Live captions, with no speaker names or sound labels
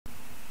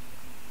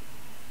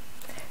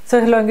So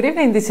hello and good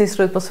evening, this is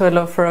Ruth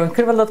Pozuelo from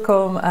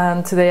Curbal.com,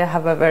 and today I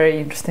have a very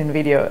interesting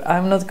video.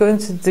 I'm not going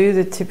to do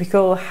the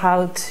typical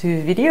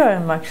how-to video.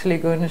 I'm actually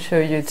going to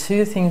show you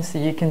two things that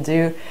you can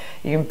do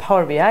in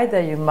Power BI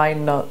that you might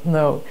not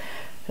know.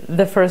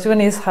 The first one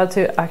is how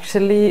to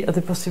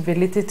the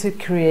possibility to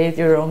create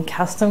your own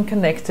custom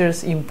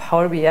connectors in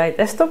Power BI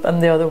desktop,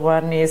 and the other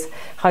one is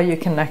how you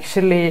can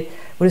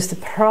what is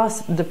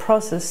the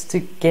process to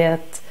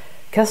get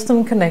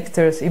custom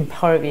connectors in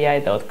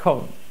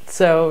PowerBI.com.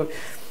 So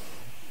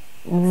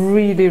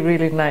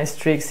really nice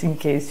tricks in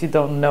case you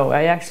don't know.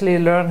 I actually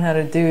learned how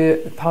to do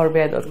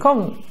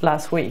PowerBI.com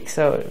last week,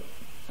 so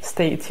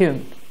stay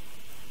tuned.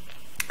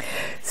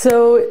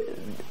 So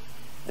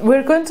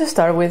we're going to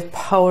start with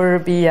Power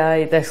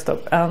BI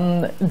Desktop.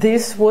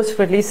 This was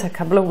released a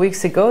couple of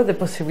weeks ago, the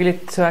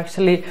possibility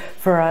to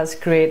for us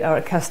create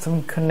our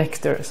custom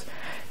connectors.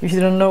 If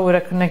you don't know what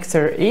a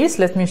connector is,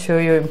 let me show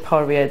you in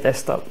Power BI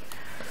Desktop.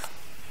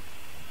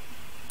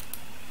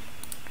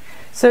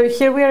 So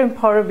here we are in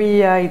Power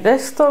BI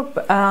Desktop,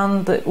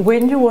 and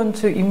when you want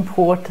to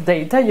import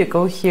data, you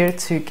go here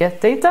to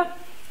Get Data,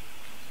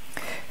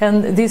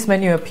 and this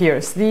menu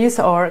appears. These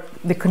are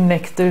the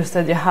connectors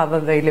that you have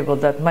available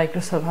that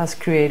Microsoft has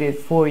created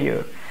for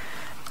you.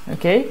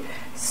 Okay,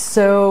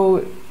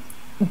 so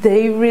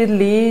they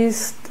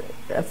released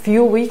a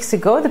few weeks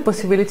ago the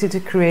possibility to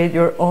create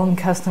your own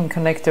custom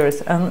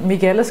connectors, and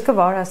Miguel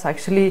Escobar has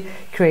actually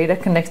created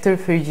a connector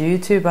for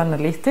YouTube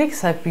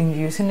Analytics. I've been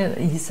using it,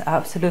 it's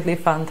absolutely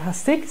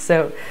fantastic,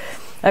 so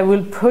I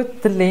will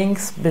put the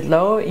links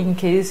below in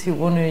case you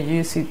want to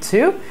use it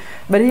too,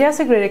 but he has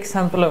a great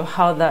example of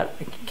how that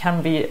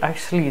can be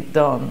actually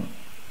done.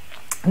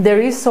 There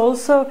is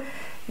also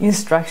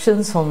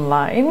instructions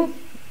online.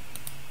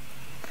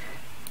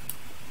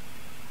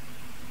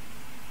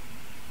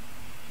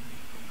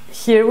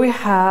 Here we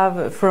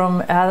have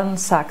from Adam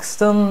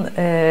Saxton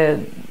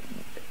a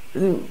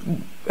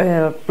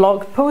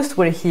blog post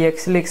where he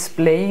actually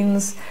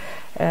explains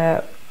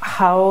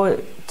how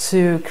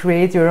to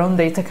create your own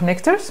data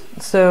connectors.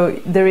 So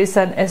there is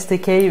an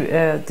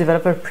SDK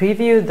developer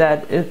preview,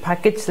 that a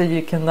package that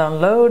you can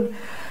download,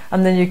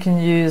 and then you can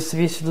use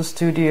Visual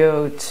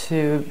Studio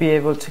to be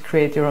able to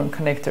create your own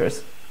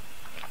connectors.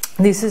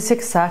 This is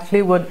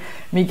exactly what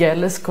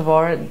Miguel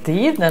Escobar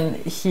did, and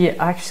he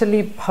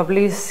actually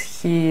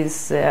published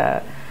his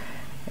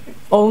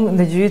own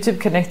the YouTube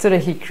connector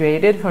that he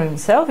created for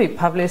himself. He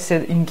published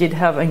it in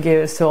GitHub and gave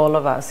it to all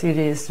of us. It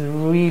is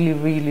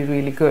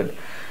really good.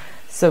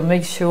 So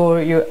make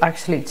sure you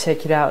actually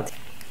check it out.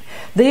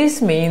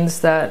 This means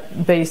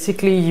that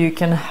basically you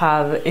can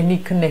have any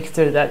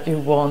connector that you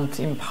want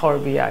in Power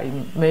BI.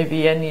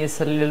 Maybe any is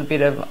a little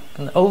bit of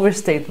an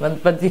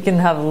overstatement, but you can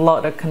have a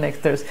lot of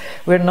connectors.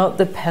 We're not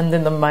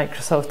dependent on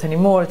Microsoft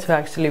anymore to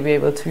actually be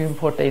able to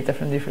import data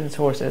from different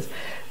sources,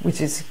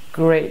 which is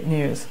great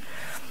news.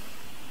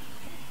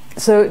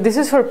 So this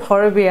is for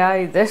Power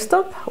BI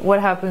Desktop.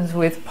 What happens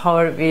with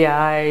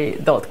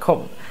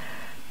PowerBI.com?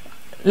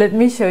 Let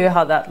me show you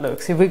how that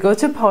looks. If we go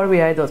to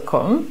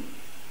PowerBI.com,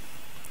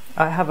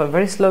 I have a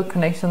very slow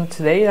connection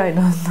today, I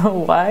don't know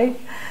why,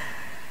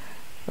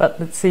 but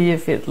let's see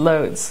if it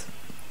loads.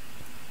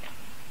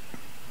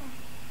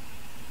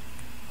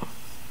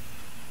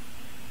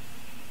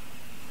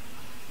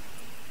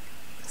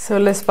 So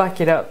let's back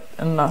it up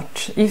a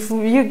notch. If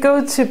you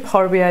go to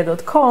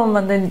PowerBI.com,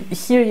 and then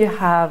here you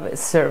have a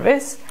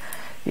service,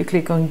 you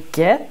click on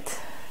Get.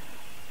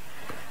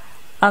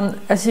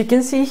 And as you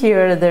can see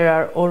here, there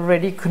are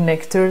already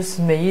connectors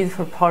made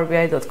for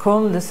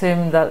PowerBI.com, the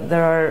same that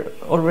there are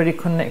already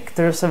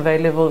connectors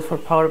available for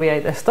Power BI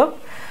Desktop.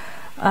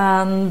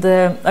 And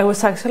I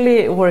was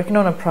actually working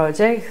on a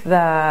project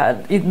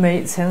that it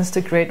made sense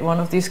to create one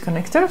of these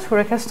connectors for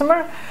a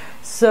customer.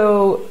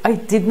 So I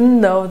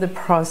didn't know the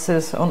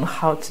process on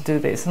how to do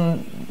this,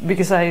 and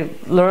because I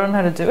learned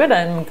how to do it,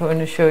 I'm going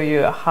to show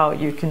you how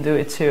you can do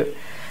it too.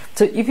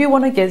 So if you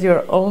want to get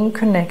your own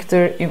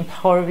connector in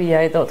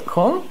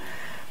PowerBI.com,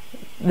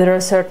 there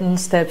are certain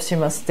steps you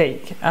must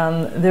take,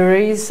 and there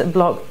is a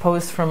blog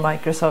post from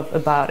Microsoft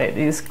about it.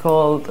 It's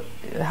called,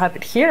 I have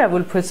it here, I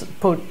will post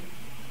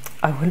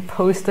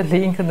a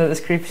link in the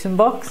description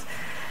box.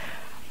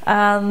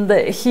 And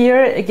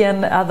here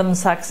again, Adam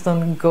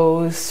Saxton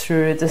goes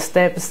through the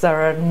steps that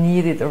are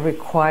needed or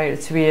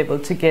required to be able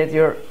to get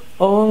your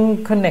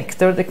own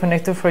connector, the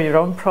connector for your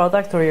own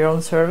product or your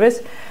own service,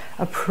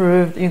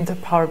 approved into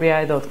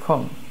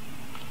PowerBI.com.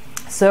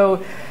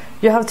 So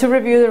you have to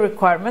review the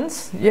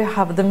requirements. You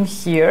have them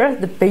here,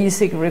 the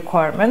basic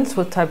requirements,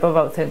 what type of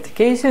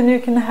authentication you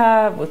can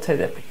have, what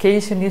type of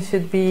application it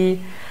should be.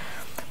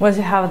 Once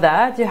you have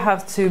that, you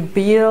have to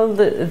build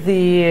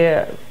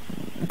the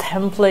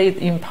template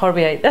in Power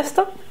BI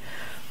Desktop.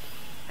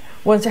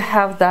 Once you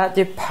have that,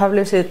 you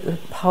publish it at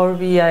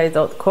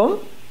PowerBI.com,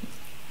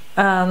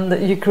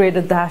 and you create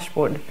a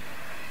dashboard.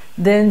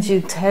 Then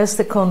you test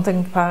the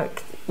content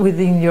pack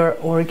within your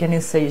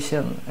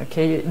organization.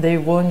 Okay, they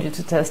want you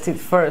to test it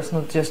first,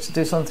 not just to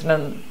do something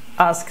and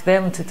ask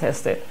them to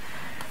test it.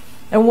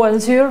 And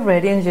once you're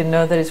ready and you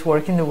know that it's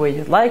working the way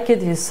you like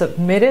it, you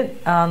submit it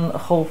and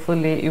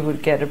hopefully it will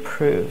get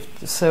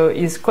approved. So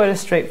it's quite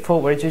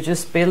straightforward. You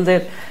just build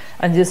it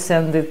and you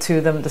send it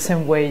to them the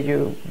same way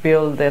you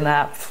build an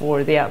app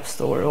for the App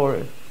Store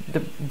or the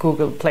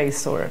Google Play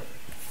Store.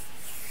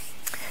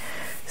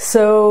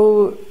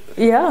 So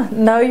yeah,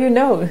 now you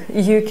know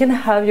you can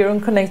have your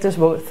own connectors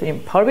both in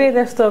Power BI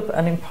Desktop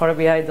and in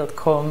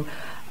PowerBI.com.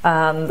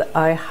 And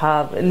I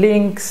have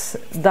links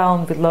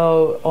down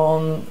below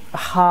on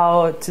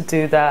how to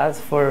do that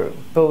for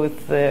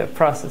both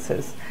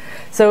processes.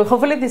 So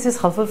hopefully this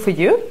is helpful for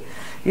you.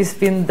 It's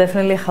been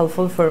definitely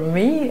helpful for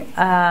me.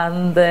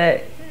 And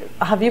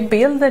have you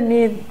built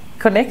any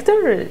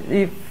connector?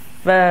 If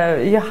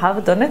you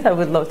have done it, I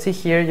would love to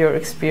hear your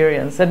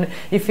experience. And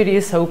if it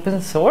is open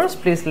source,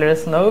 please let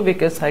us know,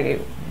 because I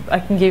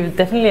can give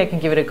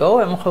it a go,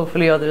 and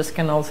hopefully others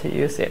can also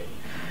use it.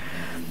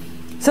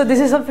 So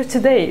this is all for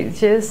today.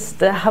 Just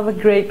have a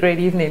great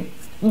evening.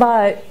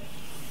 Bye.